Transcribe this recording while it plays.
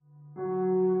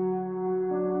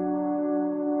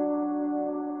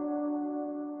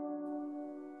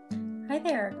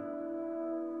there.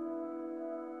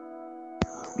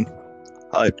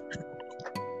 Hi.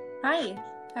 Hi.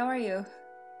 How are you?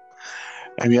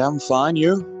 Yeah, I'm fine.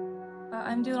 You?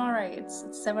 I'm doing all right. It's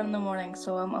 7 in the morning,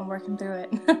 so I'm working through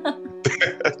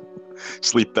it.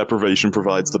 Sleep deprivation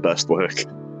provides the best work.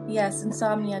 Yes,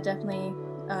 insomnia definitely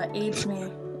aids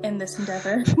me in this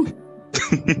endeavor.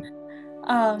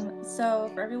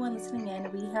 So for everyone listening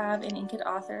in, we have an Inked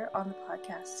author on the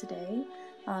podcast today.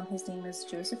 His name is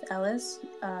Joseph Ellis.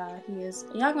 He is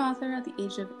a young author at the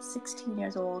age of 16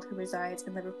 years old who resides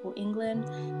in Liverpool, England,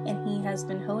 and he has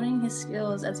been honing his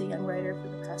skills as a young writer for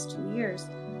the past 2 years.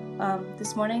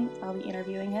 This morning, I'll be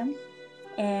interviewing him,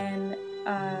 and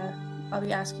I'll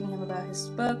be asking him about his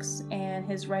books and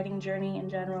his writing journey in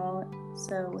general.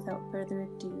 So without further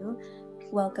ado,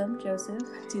 welcome, Joseph,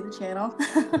 to the channel.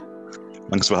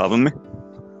 Thanks for having me.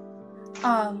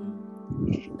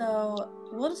 So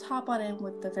we'll just hop on in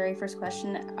with the very first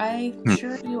question. I'm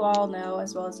sure you all know,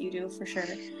 as well as you do for sure,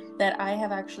 that I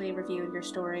have actually reviewed your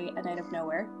story, A Night of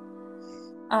Nowhere.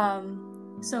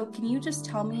 So can you just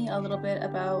tell me a little bit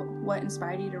about what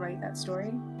inspired you to write that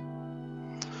story?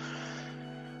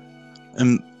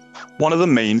 And one of the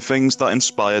main things that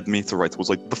inspired me to write was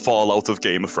like the fallout of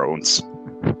Game of Thrones.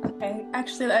 Okay,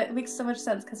 actually that makes so much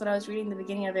sense because when I was reading the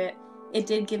beginning of it, it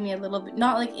did give me a little bit,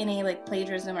 not like in a like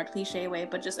plagiarism or cliche way,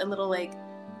 but just a little like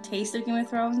taste of Game of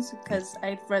Thrones because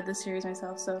I've read the series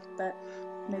myself, so that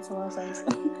makes a lot of sense.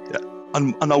 Yeah.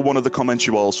 And I know one of the comments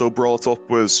you also brought up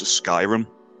was Skyrim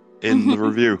in the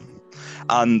review.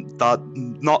 And that,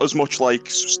 not as much like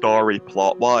story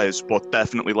plot wise, but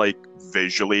definitely like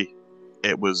visually,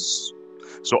 it was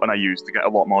something I used to get a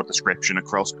lot more description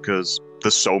across because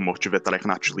there's so much of it that I can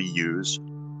actually use.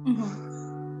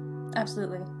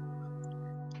 Absolutely.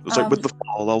 It's like with the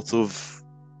fallout of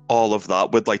all of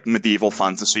that, with like medieval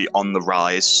fantasy on the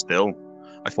rise still,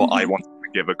 I thought I wanted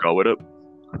to give a go at it.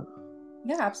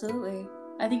 Yeah, absolutely.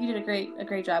 I think you did a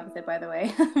great job with it, by the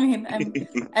way. I mean, I Thank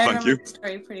remember you. the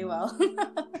story pretty well.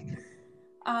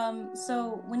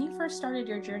 So when you first started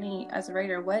your journey as a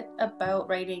writer, what about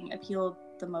writing appealed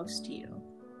the most to you?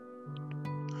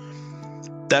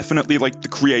 Definitely like the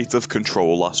creative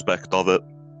control aspect of it,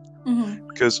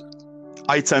 because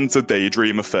I tend to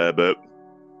daydream a fair bit.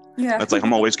 Yeah. It's like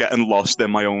I'm always getting lost in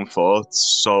my own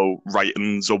thoughts, so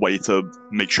writing's a way to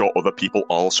make sure other people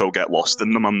also get lost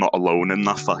in them. I'm not alone in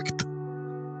that fact.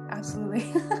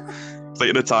 Absolutely. It's like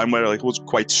at a time where I was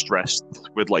quite stressed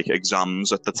with like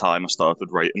exams at the time I started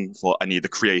writing, thought I need a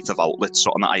creative outlet,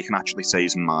 something that I can actually say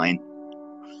is mine.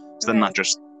 So then that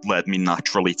just led me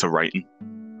naturally to writing.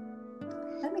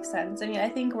 That makes sense. I mean, I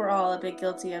think we're all a bit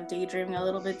guilty of daydreaming a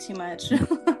little bit too much.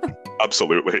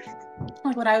 Absolutely.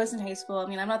 Like when I was in high school, I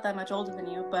mean, I'm not that much older than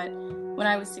you, but when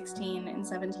I was 16 and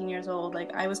 17 years old,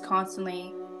 like I was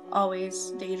constantly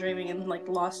always daydreaming and like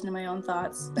lost in my own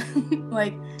thoughts.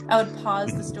 Like I would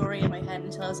pause the story in my head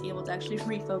until I was able to actually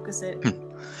refocus it.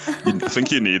 I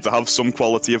think you need to have some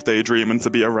quality of daydreaming to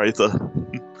be a writer.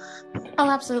 Oh,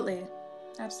 absolutely.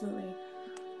 Absolutely.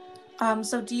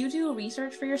 So do you do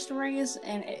research for your stories?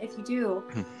 And if you do,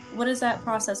 what is that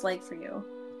process like for you?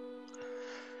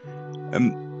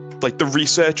 Like the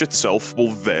research itself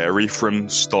will vary from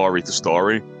story to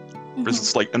story. Because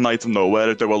it's like A Night of Nowhere,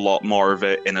 I do a lot more of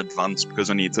it in advance because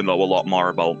I need to know a lot more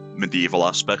about medieval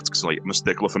aspects. Because like I'm a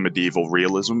stickler for medieval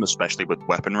realism, especially with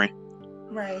weaponry.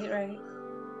 Right.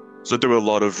 So I do a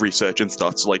lot of research into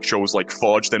that. So like shows like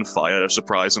Forged in Fire are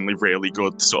surprisingly really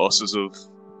good sources of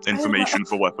information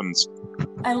for weapons.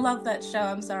 I love that show.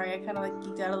 I'm sorry, I kind of like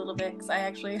geeked out a little bit because I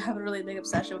actually have a really big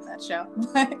obsession with that show.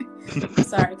 But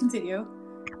sorry, continue.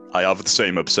 I have the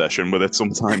same obsession with it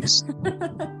sometimes.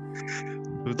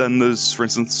 But then there's, for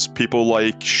instance, people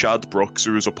like Shad Brooks,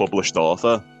 who is a published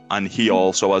author, and he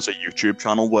also has a YouTube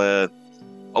channel where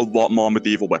a lot more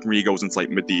medieval weaponry goes into like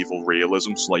medieval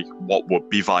realism, so like what would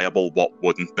be viable, what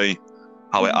wouldn't be,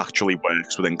 how it actually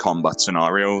works within combat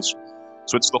scenarios.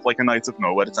 So it's stuff like A Night of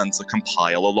Nowhere, it tends to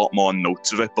compile a lot more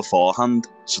notes of it beforehand,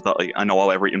 so that like, I know how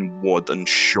everything would and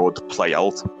should play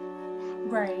out.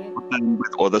 Right. And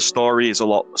with other stories,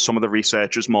 some of the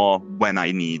research is more when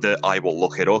I need it, I will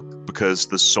look it up, because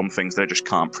there's some things that I just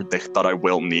can't predict that I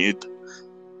will need.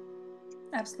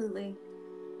 Absolutely.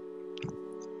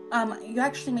 You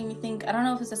actually made me think, I don't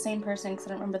know if it's the same person because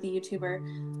I don't remember the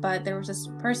YouTuber, but there was this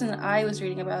person that I was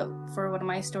reading about for one of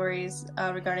my stories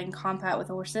regarding combat with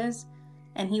horses,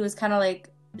 and he was kind of like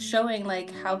showing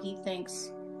like how he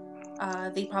thinks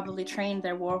they probably trained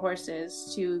their war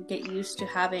horses to get used to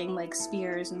having like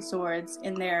spears and swords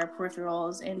in their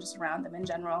peripherals and just around them in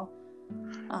general.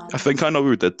 I think I know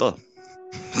who did that.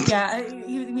 Yeah,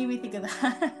 you made me think of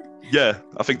that. Yeah,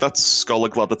 I think that's Scholar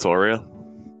Gladiatoria.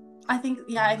 I think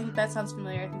that sounds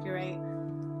familiar. I think you're right.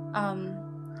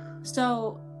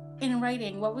 So in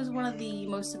writing, what was one of the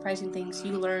most surprising things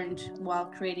you learned while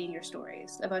creating your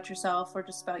stories about yourself or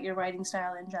just about your writing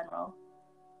style in general?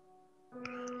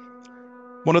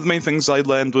 One of the main things I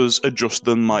learned was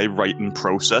adjusting my writing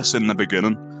process in the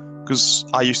beginning, because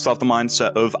I used to have the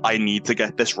mindset of I need to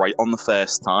get this right on the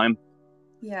first time,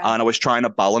 Yeah. and I was trying to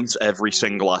balance every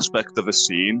single aspect of a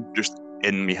scene just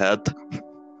in my head,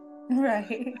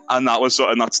 Right. and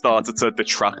that started to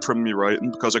detract from me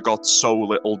writing because I got so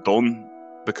little done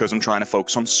because I'm trying to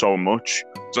focus on so much.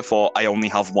 So I thought I only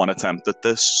have one attempt at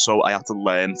this, so I had to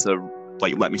learn to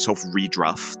let myself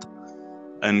redraft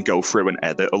and go through and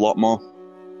edit a lot more.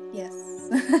 Yes.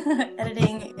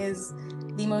 Editing is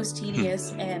the most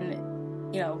tedious and,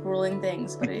 grueling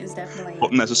things, but it is definitely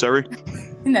But necessary.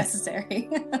 necessary.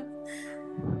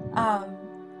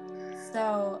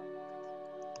 So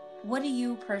what do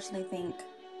you personally think,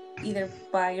 either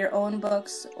by your own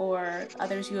books or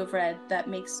others you have read, that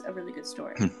makes a really good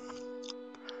story?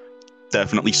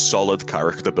 Definitely solid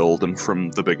character building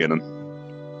from the beginning.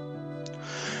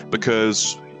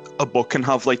 Because a book can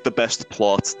have the best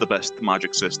plot, the best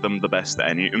magic system, the best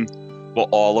anything, but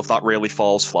all of that really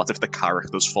falls flat if the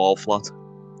characters fall flat.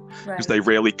 Because they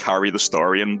really carry the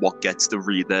story and what gets the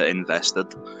reader invested.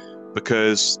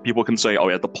 Because people can say, oh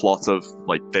yeah, the plot of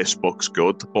this book's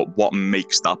good, but what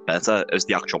makes that better is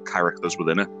the actual characters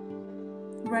within it.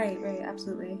 Right,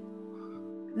 absolutely.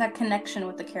 That connection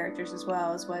with the characters as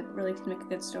well is what really can make a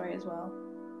good story as well.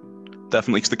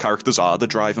 Definitely, because the characters are the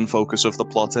driving focus of the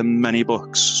plot in many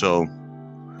books, so...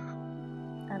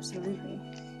 Absolutely.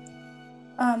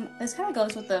 This kind of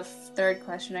goes with the third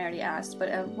question I already asked,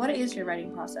 but what is your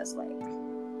writing process like?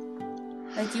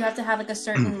 Do you have to have a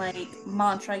certain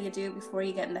mantra you do before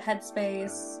you get in the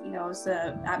headspace? Does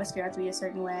the atmosphere have to be a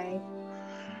certain way?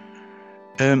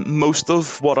 Most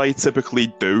of what I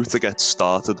typically do to get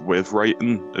started with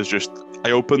writing is just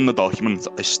I open the document,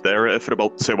 I stare at it for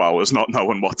about 2 hours, not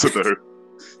knowing what to do,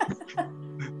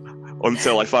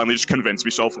 until I finally just convince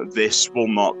myself this will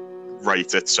not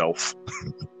write itself.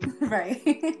 Right.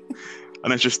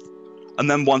 And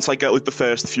then once I get the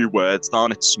first few words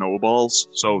down, it snowballs.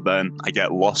 So then I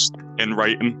get lost in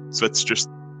writing. So it's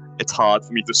hard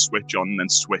for me to switch on and then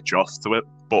switch off to it.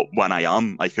 But when I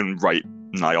am, I can write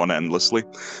nigh on endlessly.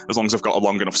 As long as I've got a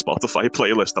long enough Spotify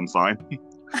playlist, I'm fine.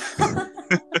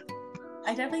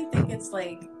 I definitely think it's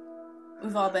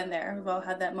we've all been there. We've all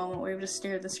had that moment where we just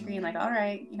stare at the screen all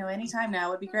right, anytime now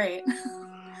would be great.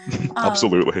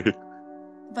 Absolutely.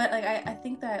 But I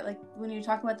think that when you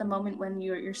talk about the moment when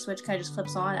your switch kind of just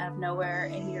flips on out of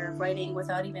nowhere and you're writing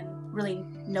without even really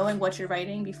knowing what you're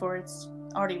writing before it's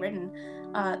already written,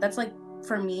 that's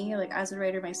for me, as a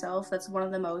writer myself, that's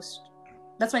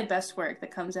my best work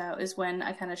that comes out is when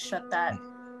I kind of shut that,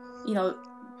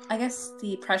 I guess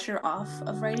the pressure off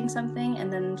of writing something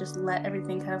and then just let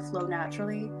everything kind of flow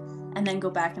naturally and then go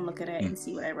back and look at it and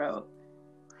see what I wrote.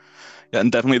 Yeah,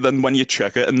 and definitely then when you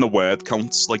check it and the word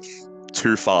counts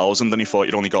 2,000 and you thought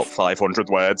you'd only got 500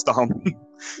 words down.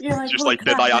 You're just crap,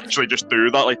 did I actually just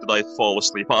do that? Did I fall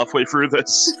asleep halfway through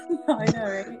this? I know,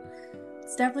 right?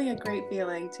 It's definitely a great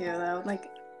feeling too, though.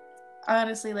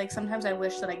 Honestly, sometimes I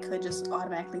wish that I could just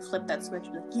automatically flip that switch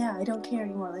and be yeah, I don't care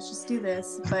anymore, let's just do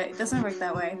this. But it doesn't work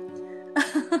that way.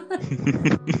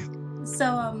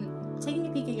 So, taking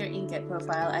a peek at your Inkitt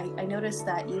profile, I noticed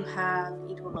that you have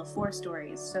a total of 4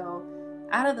 stories. So,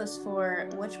 out of those 4,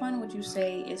 which one would you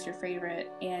say is your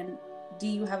favorite? And do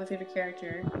you have a favorite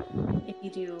character? If you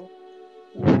do,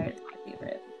 why is your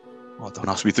favorite? Oh, don't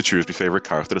ask me to choose my favorite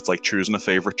character. It's like choosing a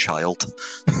favorite child.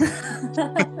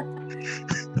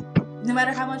 No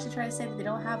matter how much you try to say that they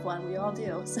don't have one, we all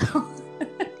do. So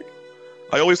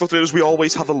I always looked at it as we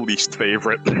always have a least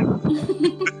favorite.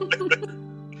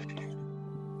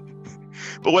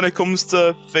 But when it comes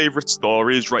to favorite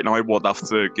stories, right now I would have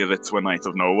to give it to A Night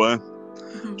of Nowhere.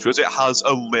 Because it has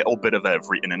a little bit of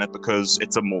everything in it, because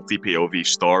it's a multi-POV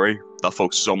story that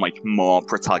focuses on more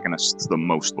protagonists than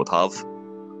most would have.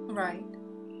 Right.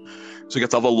 So you get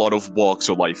to have a lot of walks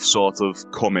of life sort of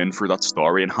come in through that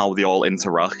story, and how they all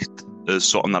interact is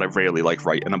something that I really like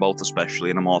writing about, especially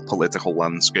in a more political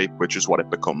landscape, which is what it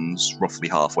becomes roughly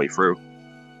halfway through.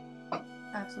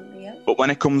 Absolutely, yeah. But when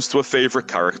it comes to a favourite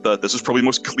character, this is probably the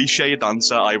most cliched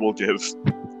answer I will give,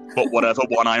 but whatever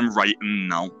one I'm writing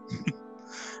now.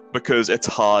 Because it's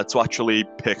hard to actually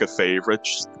pick a favourite.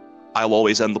 I'll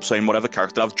always end up saying whatever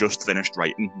character I've just finished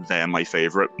writing, they're my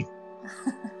favourite.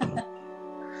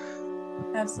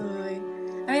 Absolutely.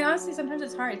 I mean, honestly, sometimes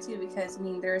it's hard too, because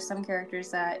there are some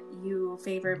characters that you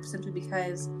favor simply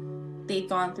because they've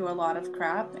gone through a lot of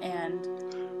crap, and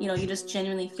you know, you just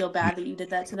genuinely feel bad that you did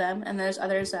that to them. And there's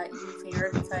others that you favor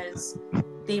because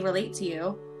they relate to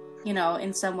you, you know,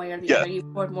 in some way or the other. You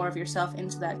poured more of yourself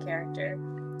into that character,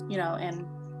 you know, and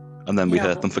then we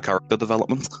hate them for character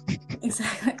development.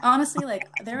 Exactly. Honestly, like,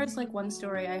 there is like one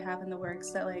story I have in the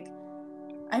works that, like,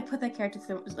 I put that character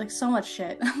through like so much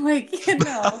shit. I'm like, you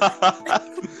know.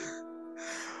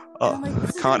 Oh,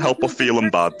 like, can't help but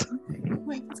feeling bad.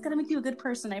 Like, it's gonna make you a good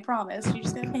person, I promise. You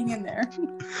just gotta hang in there.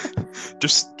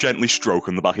 Just gently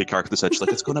stroking the back of your character's head,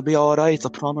 like, it's gonna be alright, I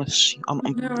promise.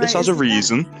 Right. This has a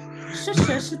reason.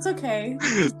 Shush, it's okay.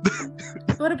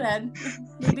 Go to bed.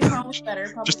 Maybe tomorrow's better.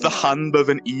 Probably just the hand of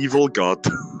an evil god.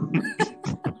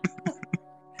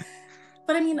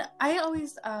 But I mean, I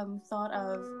always thought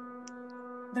of,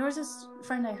 there was this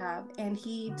friend I have, and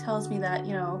he tells me that,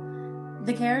 you know,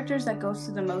 the characters that go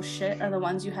through the most shit are the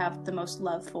ones you have the most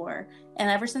love for. And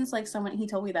ever since, like, he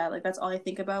told me that, like, that's all I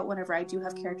think about whenever I do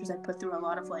have characters I put through a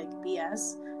lot of, like,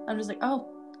 BS. I'm just like, oh,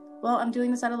 well, I'm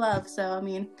doing this out of love, so, I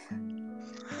mean...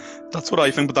 That's what I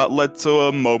think, but that led to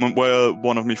a moment where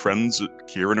one of my friends,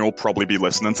 Kieran, who will probably be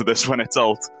listening to this when it's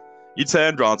out, he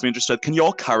turned around to me and just said, "Can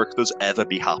your characters ever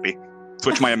be happy?" To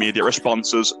which my immediate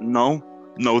response is, no,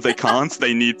 they can't.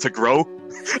 They need to grow.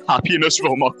 Happiness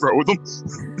will not grow them.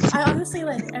 I honestly,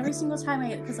 like, every single time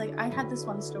because, like, I had this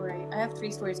one story. I have 3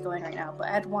 stories going right now, but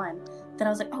I had one that I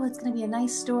was like, oh, it's going to be a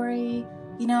nice story.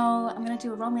 You know, I'm going to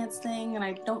do a romance thing, and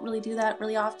I don't really do that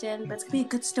really often, but it's going to be a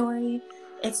good story.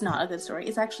 It's not a good story.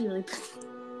 It's actually really...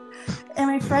 And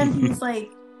my friend, he's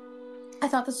like, I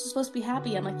thought this was supposed to be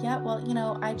happy. I'm like, yeah, well, you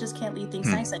know, I just can't leave things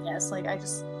nice, I guess. Like, I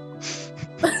just...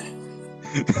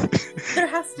 There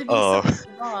has to be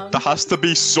something wrong. There has to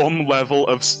be some level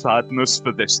of sadness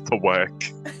for this to work.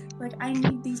 Like, I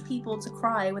need these people to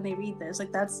cry when they read this.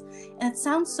 Like, that's... And it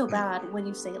sounds so bad when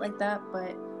you say it like that,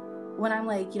 but when I'm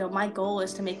like, you know, my goal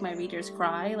is to make my readers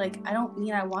cry, like, I don't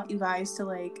mean I want you guys to,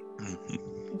 like,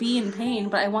 be in pain,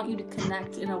 but I want you to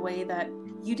connect in a way that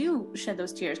you do shed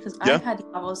those tears. Because I've had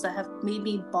novels that have made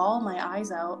me bawl my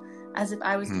eyes out as if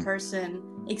I was the person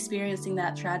experiencing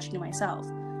that tragedy myself,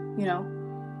 you know?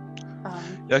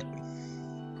 Yeah,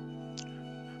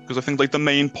 because I think, like, the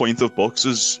main point of books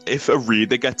is if a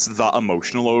reader gets that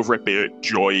emotional over it, be it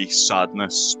joy,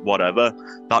 sadness, whatever,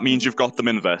 that means you've got them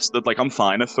invested. Like, I'm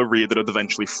fine if a reader would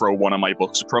eventually throw one of my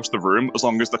books across the room, as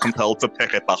long as they're compelled to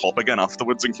pick it back up again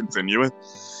afterwards and continue it.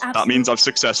 Absolutely. That means I've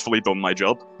successfully done my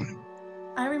job.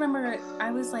 I remember I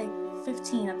was like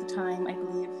 15 at the time, I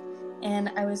believe, and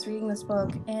I was reading this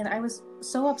book, and I was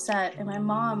so upset, and my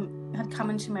mom had come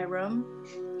into my room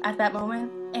at that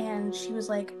moment, and she was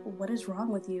like, "What is wrong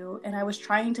with you?" And I was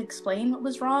trying to explain what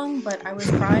was wrong, but I was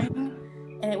crying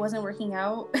and it wasn't working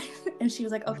out. And she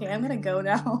was like, "Okay, I'm gonna go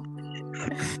now."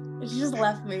 And she just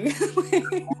left me.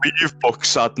 Leave book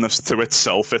sadness to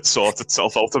itself. It sorts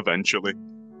itself out eventually.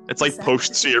 It's like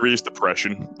post-series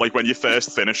depression. Like when you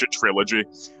first finish a trilogy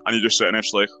and you're just sitting there,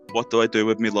 it's like, what do I do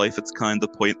with my life? It's kind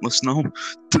of pointless now.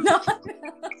 No. So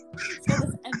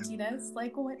this emptiness,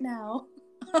 like, what now?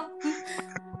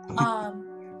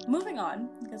 Moving on,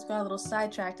 because we got a little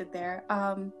sidetracked there.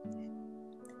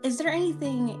 Is there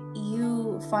anything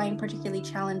you find particularly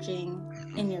challenging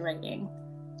in your writing?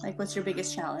 Like, what's your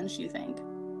biggest challenge, do you think?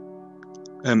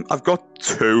 I've got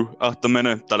 2 at the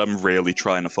minute that I'm really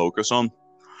trying to focus on.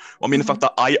 I mean, the fact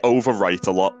that I overwrite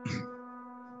a lot.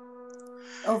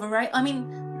 Overwrite? I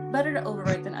mean, better to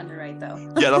overwrite than underwrite, though.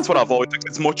 Yeah, that's what I've always think.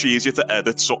 It's much easier to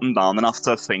edit something down than have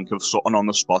to think of something on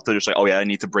the spot to just say, oh yeah, I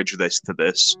need to bridge this to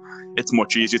this. It's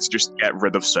much easier to just get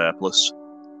rid of surplus.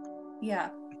 Yeah.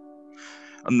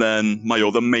 And then my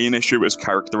other main issue is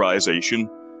characterization,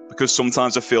 because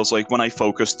sometimes it feels like when I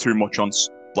focus too much on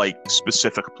like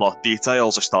specific plot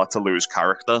details, I start to lose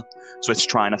character. So it's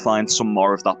trying to find some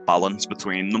more of that balance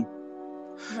between them.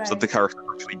 Right. So that the characters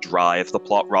actually drive the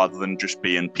plot rather than just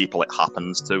being people it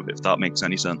happens to, if that makes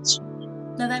any sense.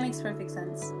 No, that makes perfect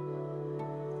sense.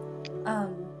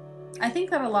 I think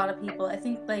that a lot of people, I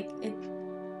think, like, it,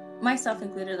 myself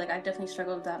included, like, I've definitely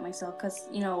struggled with that myself, because,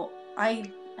 you know,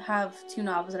 I have 2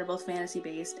 novels that are both fantasy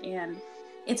based, and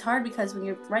it's hard because when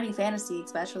you're writing fantasy,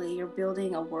 especially, you're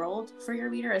building a world for your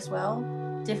reader as well,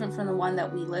 different from the one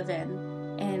that we live in,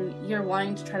 and you're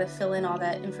wanting to try to fill in all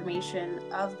that information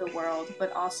of the world,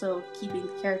 but also keeping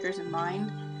the characters in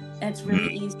mind. And it's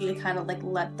really easy to kind of, like,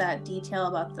 let that detail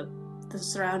about the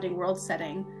surrounding world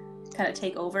setting kind of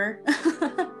take over.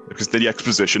 Because the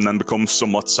exposition then becomes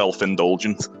somewhat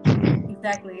self-indulgent.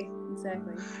 Exactly.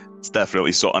 It's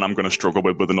definitely something I'm going to struggle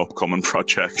with an upcoming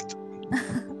project.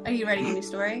 Are you writing a new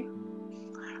story?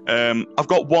 I've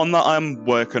got one that I'm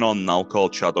working on now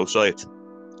called Shadowsight.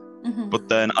 But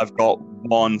then I've got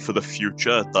one for the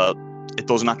future that it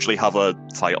doesn't actually have a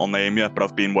title name yet, but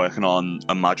I've been working on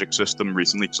a magic system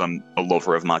recently because I'm a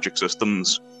lover of magic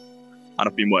systems. And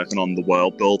I've been working on the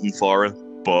world building for it.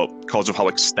 But because of how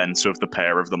extensive the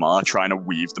pair of them are, trying to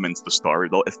weave them into the story,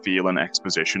 though, if feeling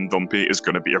exposition dumpy is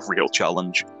going to be a real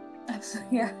challenge.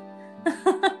 Yeah.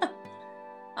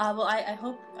 Well, I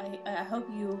hope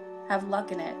you have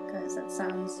luck in it, because that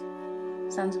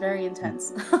sounds very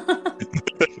intense.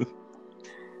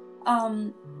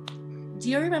 Do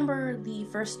you remember the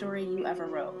first story you ever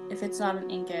wrote? If it's not an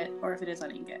Inkitt, or if it is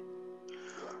on Inkitt?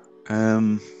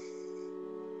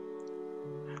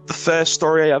 The first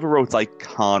story I ever wrote, I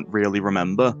can't really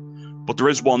remember. But there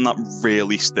is one that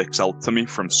really sticks out to me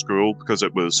from school because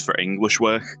it was for English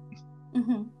work.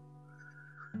 Mm-hmm.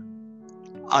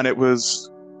 And it was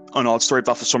an odd story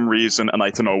that for some reason, and I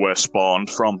don't know where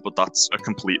spawned from, but that's a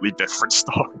completely different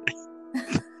story.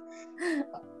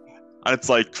 And it's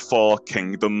like 4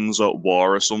 kingdoms at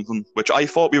war or something, which I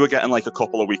thought we were getting like a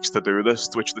couple of weeks to do this,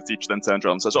 to which the teacher then turns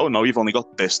around and says, "Oh no, you've only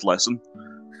got this lesson."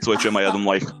 To which in my head I'm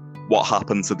like, what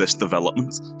happened to this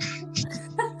development?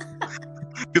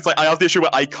 It's like I have the issue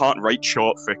where I can't write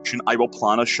short fiction. I will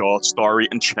plan a short story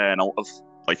and churn out of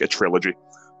like a trilogy.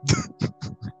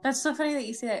 That's so funny that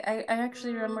you say that. I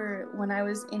actually remember when I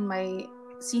was in my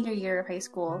senior year of high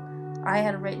school,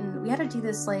 we had to do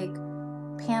this like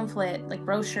pamphlet, like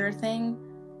brochure thing,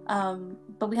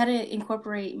 but we had to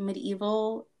incorporate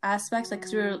medieval aspects, like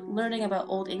because we were learning about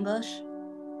Old English,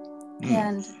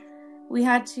 and we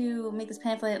had to make this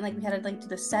pamphlet, and like we had to like do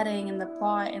the setting and the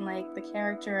plot and like the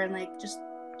character, and like just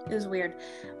it was weird,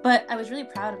 but I was really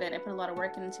proud of it. I put a lot of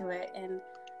work into it, and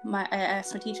I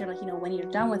asked my teacher, I'm like, when you're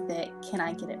done with it, can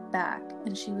I get it back?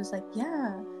 And she was like,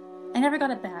 yeah. I never got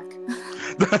it back.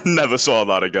 Never saw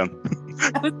that again.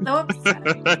 I was so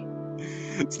upset.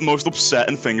 It's the most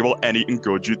upsetting thing about anything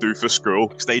good you do for school,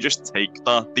 because they just take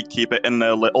that, they keep it in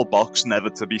their little box,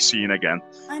 never to be seen again.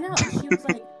 I know. She was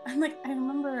like, I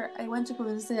remember I went to go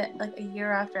visit like a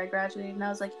year after I graduated, and I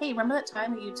was like, hey, remember that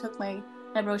time that you took my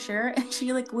brochure? And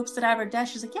she like whips it out of her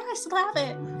desk. She's like, yeah, I still have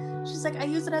it. She's like, I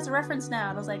use it as a reference now.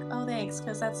 And I was like, oh, thanks,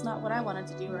 because that's not what I wanted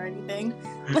to do or anything.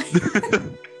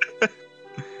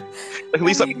 At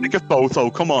least let me take a photo,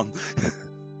 come on.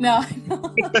 No, I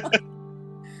know.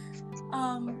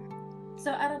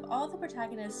 So out of all the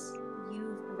protagonists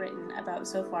you've written about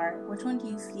so far, which one do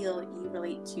you feel you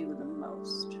relate to the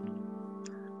most?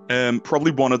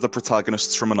 Probably one of the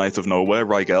protagonists from A Night of Nowhere,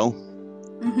 Rigel.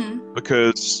 Mm-hmm.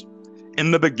 Because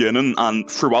in the beginning and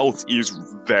throughout, he's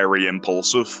very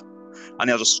impulsive. And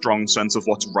he has a strong sense of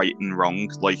what's right and wrong.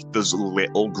 Like, there's a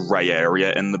little grey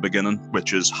area in the beginning,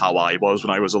 which is how I was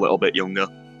when I was a little bit younger.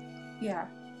 Yeah,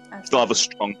 absolutely. Still have a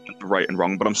strong sense of right and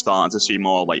wrong, but I'm starting to see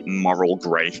more, like, moral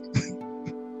grey.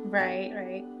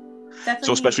 Right. Definitely.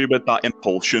 So especially with that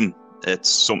impulsion, it's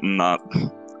something that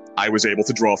I was able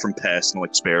to draw from personal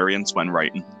experience when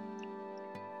writing.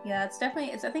 Yeah, it's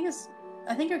definitely...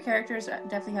 I think your characters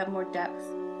definitely have more depth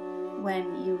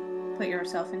when you put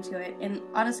yourself into it. And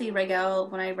honestly, Rigel,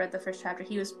 when I read the first chapter,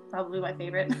 he was probably my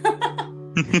favorite.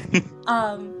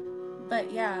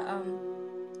 But yeah,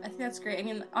 I think that's great. I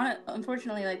mean,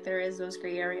 unfortunately, like there is those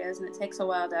gray areas, and it takes a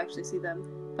while to actually see them.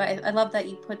 But I love that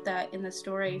you put that in the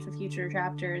story for future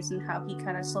chapters, and how he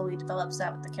kind of slowly develops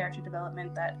that with the character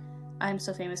development that I'm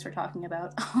so famous for talking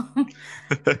about.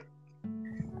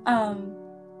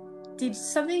 Did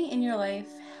something in your life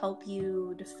help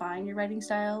you define your writing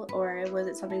style, or was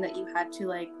it something that you had to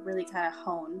like really kind of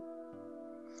hone?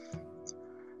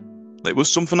 It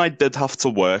was something I did have to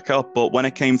work at, but when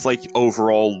it came to like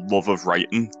overall love of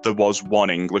writing, there was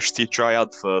one English teacher I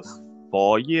had for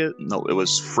 4 years. No, it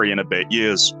was 3 and a bit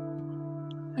years.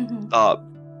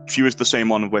 Mm-hmm. She was the same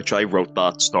one which I wrote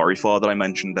that story for that I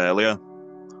mentioned earlier.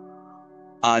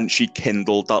 And she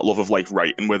kindled that love of like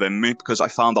writing within me, because I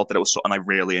found out that it was something I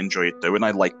really enjoyed doing. I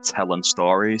liked telling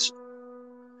stories.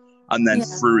 And then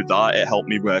through that, it helped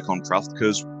me work on craft,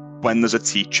 because when there's a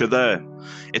teacher there,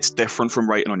 it's different from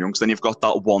writing on your own, because then you've got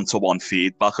that one-to-one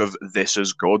feedback of this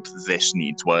is good, this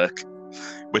needs work,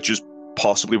 which is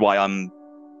possibly why I'm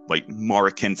like more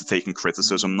akin to taking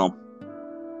criticism now.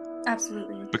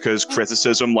 Absolutely. Because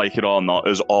criticism, like it or not,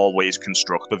 is always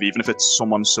constructive, even if it's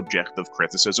someone's subjective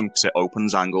criticism, because it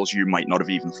opens angles you might not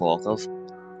have even thought of.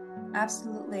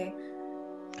 Absolutely.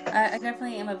 I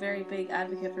definitely am a very big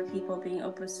advocate for people being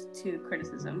open to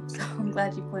criticism, so I'm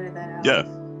glad you pointed that out. Yeah.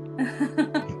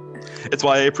 It's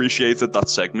why I appreciated that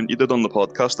segment you did on the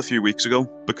podcast a few weeks ago,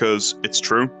 because it's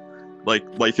true. Like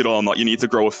it or not, you need to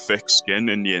grow a thick skin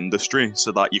in the industry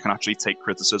so that you can actually take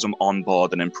criticism on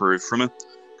board and improve from it.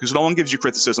 Because no one gives you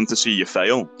criticism to see you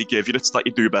fail. They give you it so that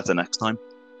you do better next time.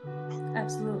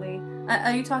 Absolutely.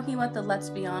 Are you talking about the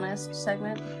Let's Be Honest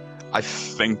segment? I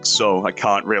think so. I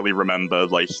can't really remember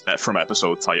like that from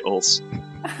episode titles.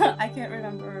 I can't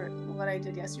remember what I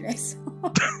did yesterday. So.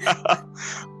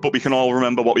 But we can all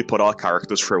remember what we put our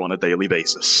characters through on a daily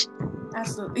basis.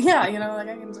 Absolutely. Yeah, you know, like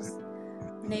I can just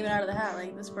name it out of the hat.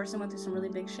 Like, this person went through some really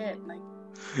big shit. Like,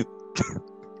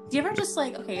 do you ever just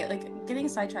like, okay, like getting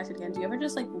sidetracked again, do you ever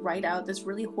just like write out this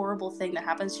really horrible thing that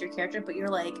happens to your character, but you're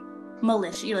like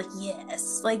malicious, you're like,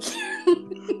 yes, like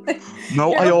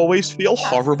no, I always feel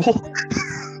horrible.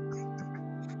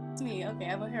 It's me.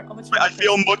 Okay, I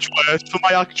feel much worse for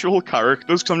my actual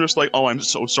characters because I'm just like, oh, I'm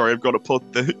so sorry, I've got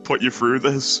to put you through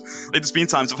this. Like, there's been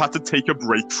times I've had to take a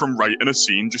break from writing a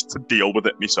scene just to deal with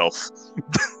it myself.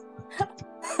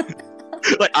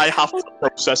 Like, I have to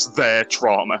process their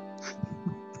trauma.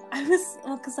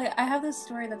 Because like I have this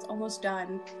story that's almost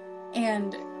done,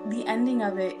 and the ending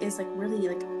of it is like really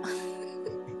like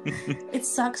it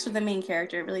sucks for the main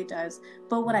character, it really does.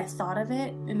 But when I thought of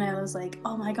it, and I was like,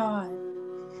 oh my god,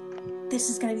 this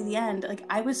is gonna be the end. Like,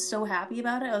 I was so happy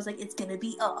about it. I was like, it's gonna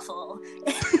be awful.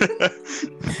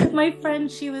 My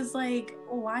friend, she was like,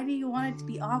 why do you want it to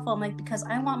be awful? I'm like, because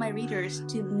I want my readers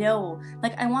to know.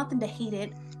 Like, I want them to hate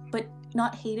it, but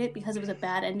not hate it because it was a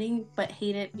bad ending, but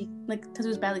hate it because it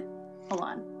was badly. Hold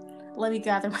on, let me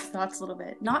gather my thoughts a little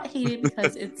bit. Not hate it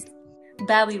because it's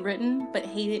badly written, but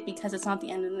hate it because it's not the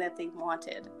ending that they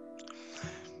wanted.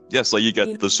 Yes, like you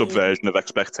get the subversion of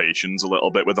expectations a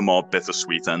little bit with a more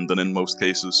bittersweet ending in most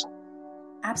cases.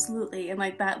 Absolutely, and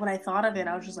like that, when I thought of it,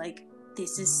 I was just like,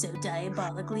 this is so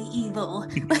diabolically evil.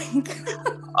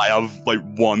 I have like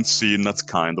one scene that's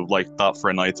kind of like that for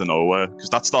A Night to Nowhere, because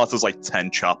that starts as like 10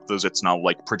 chapters. It's now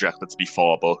like projected to be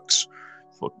 4 books.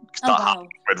 That happened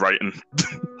with writing.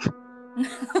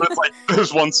 But like,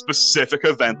 there's one specific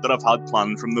event that I've had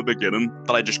planned from the beginning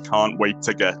that I just can't wait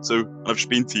to get to, and I've just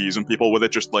been teasing people with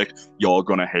it, just like, you're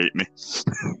gonna hate me.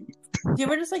 Do you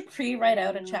ever just like pre-write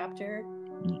out a chapter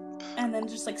and then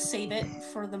just like save it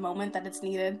for the moment that it's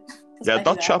needed? Yeah,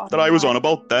 that chapter I was on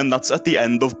about then, that's at the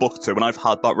end of book 2, and I've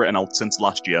had that written out since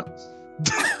last year.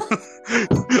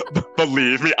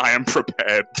 Believe me, I am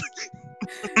prepared.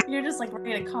 You're just like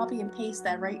ready to copy and paste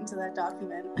that right into that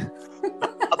document.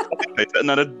 And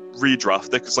then I'd redraft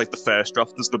it, because like the first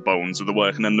draft is the bones of the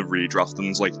work, and then the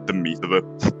redrafting is like the meat of it.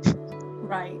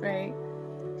 Right.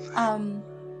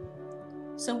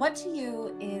 So what to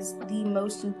you is the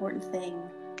most important thing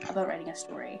about writing a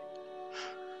story?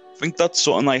 I think that's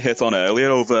something I hit on earlier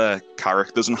over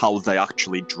characters and how they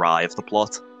actually drive the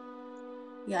plot.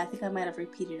 Yeah, I think I might have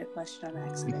repeated a question on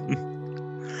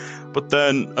accident. But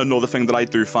then another thing that I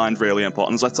do find really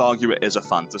important is, let's argue it is a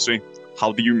fantasy.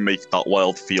 How do you make that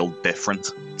world feel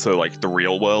different to like the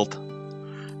real world?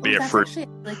 Be it through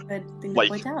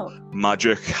like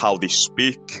magic, how they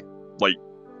speak, like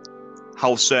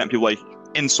how certain people, like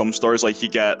in some stories, like you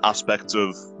get aspects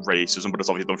of racism, but it's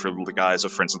obviously done through the guise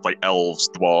of, for instance, like elves,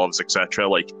 dwarves, etc.,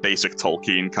 like basic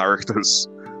Tolkien characters.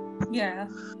 Yeah.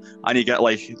 And you get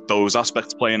like those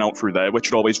aspects playing out through there,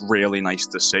 which are always really nice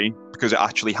to see, because it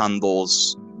actually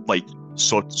handles like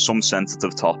some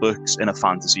sensitive topics in a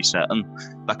fantasy setting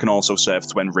that can also serve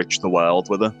to enrich the world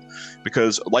with it.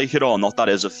 Because like it or not, that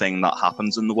is a thing that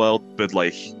happens in the world, with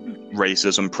like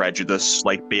racism, prejudice,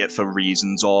 like be it for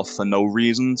reasons or for no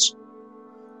reasons.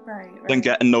 Right. Then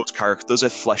getting those characters,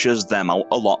 it fleshes them out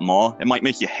a lot more. It might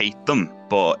make you hate them,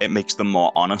 but it makes them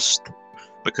more honest.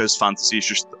 Because fantasy is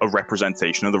just a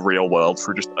representation of the real world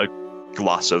through just a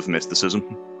glass of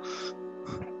mysticism.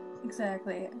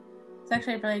 Exactly. It's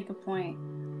actually a very good point.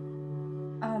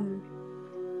 I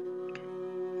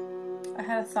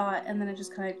had a thought and then it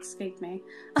just kind of escaped me.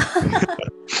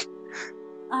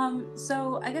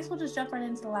 So I guess we'll just jump right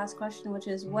into the last question, which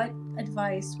is, what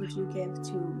advice would you give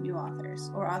to new authors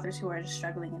or authors who are just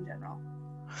struggling in general?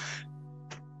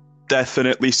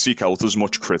 Definitely seek out as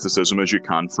much criticism as you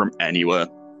can from anywhere.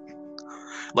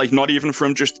 Like, not even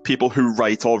from just people who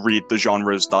write or read the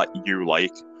genres that you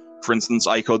like. For instance,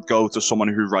 I could go to someone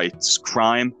who writes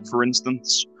crime, for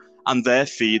instance, and their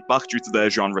feedback due to their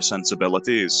genre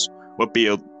sensibilities would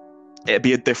be it'd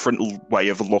be a different way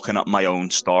of looking at my own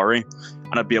story.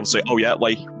 And I'd be able to say, oh yeah,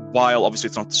 like, while obviously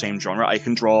it's not the same genre, I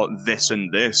can draw this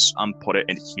and this and put it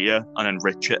in here and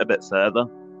enrich it a bit further.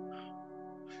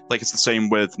 Like, it's the same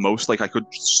with most, like, I could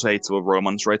say to a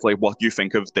romance writer, like, what do you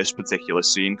think of this particular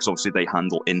scene? Because obviously they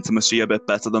handle intimacy a bit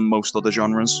better than most other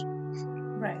genres.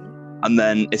 Right. And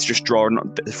then it's just drawing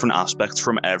different aspects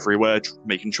from everywhere,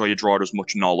 making sure you draw as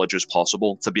much knowledge as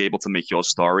possible to be able to make your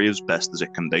story as best as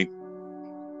it can be.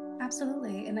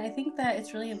 Absolutely. And I think that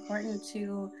it's really important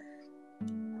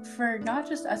for not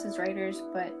just us as writers,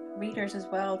 but readers as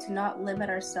well, to not limit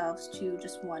ourselves to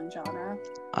just one genre.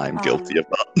 I'm guilty of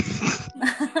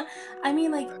that. I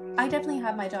mean, like, I definitely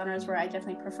have my genres where I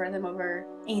definitely prefer them over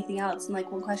anything else. And,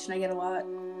 like, one question I get a lot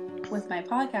with my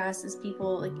podcast is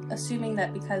people, like, assuming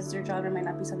that because their genre might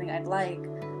not be something I'd like,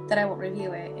 that I won't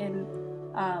review it. And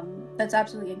that's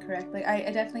absolutely incorrect. Like,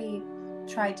 I definitely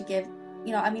tried to give,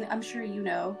 you know, I mean, I'm sure you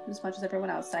know, as much as everyone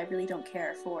else, I really don't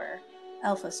care for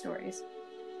alpha stories.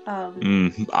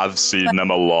 I've seen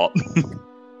them a lot.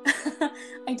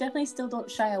 I definitely still don't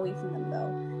shy away from them,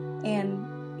 though.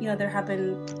 And, you know, there have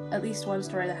been at least one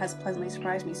story that has pleasantly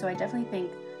surprised me. So I definitely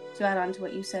think, to add on to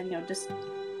what you said, you know, just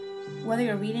whether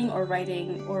you're reading or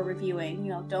writing or reviewing,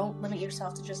 you know, don't limit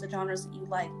yourself to just the genres that you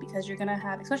like, because you're going to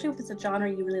have, especially if it's a genre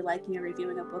you really like and you're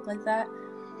reviewing a book like that,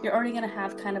 you're already going to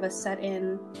have kind of a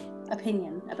set-in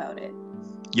opinion about it.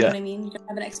 Yeah. You know what I mean? You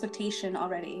have an expectation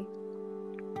already.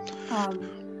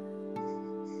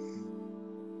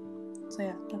 So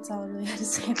yeah, that's all I really had to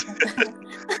say about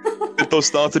that. It does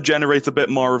start to generate a bit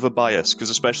more of a bias, because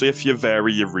especially if you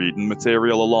vary your reading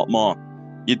material a lot more,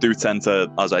 you do tend to,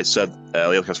 as I said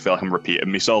earlier, because I feel like I'm repeating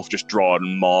myself, just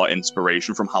drawing more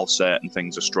inspiration from how certain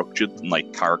things are structured and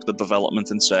like character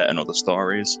development in certain other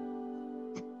stories.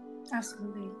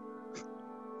 Absolutely.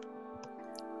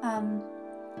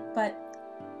 But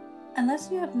unless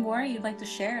you have more you'd like to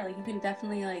share, like, you can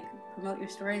definitely like promote your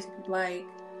stories if you'd like.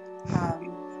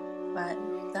 But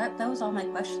that was all my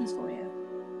questions for you.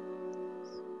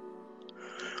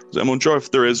 So I'm unsure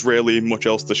if there is really much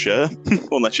else to share,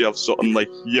 unless you have something like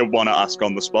you want to ask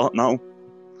on the spot now.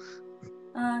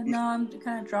 No, I'm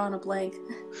kind of drawing a blank.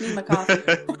 Need my coffee.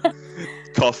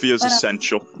 Coffee is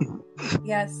essential.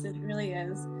 Yes, it really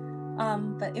is.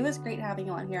 But it was great having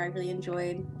you on here. I really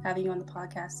enjoyed having you on the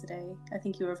podcast today. I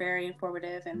think you were very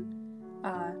informative and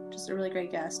just a really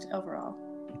great guest overall.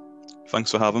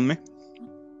 Thanks for having me.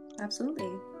 Absolutely.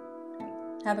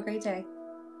 Have a great day.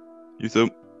 You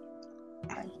too.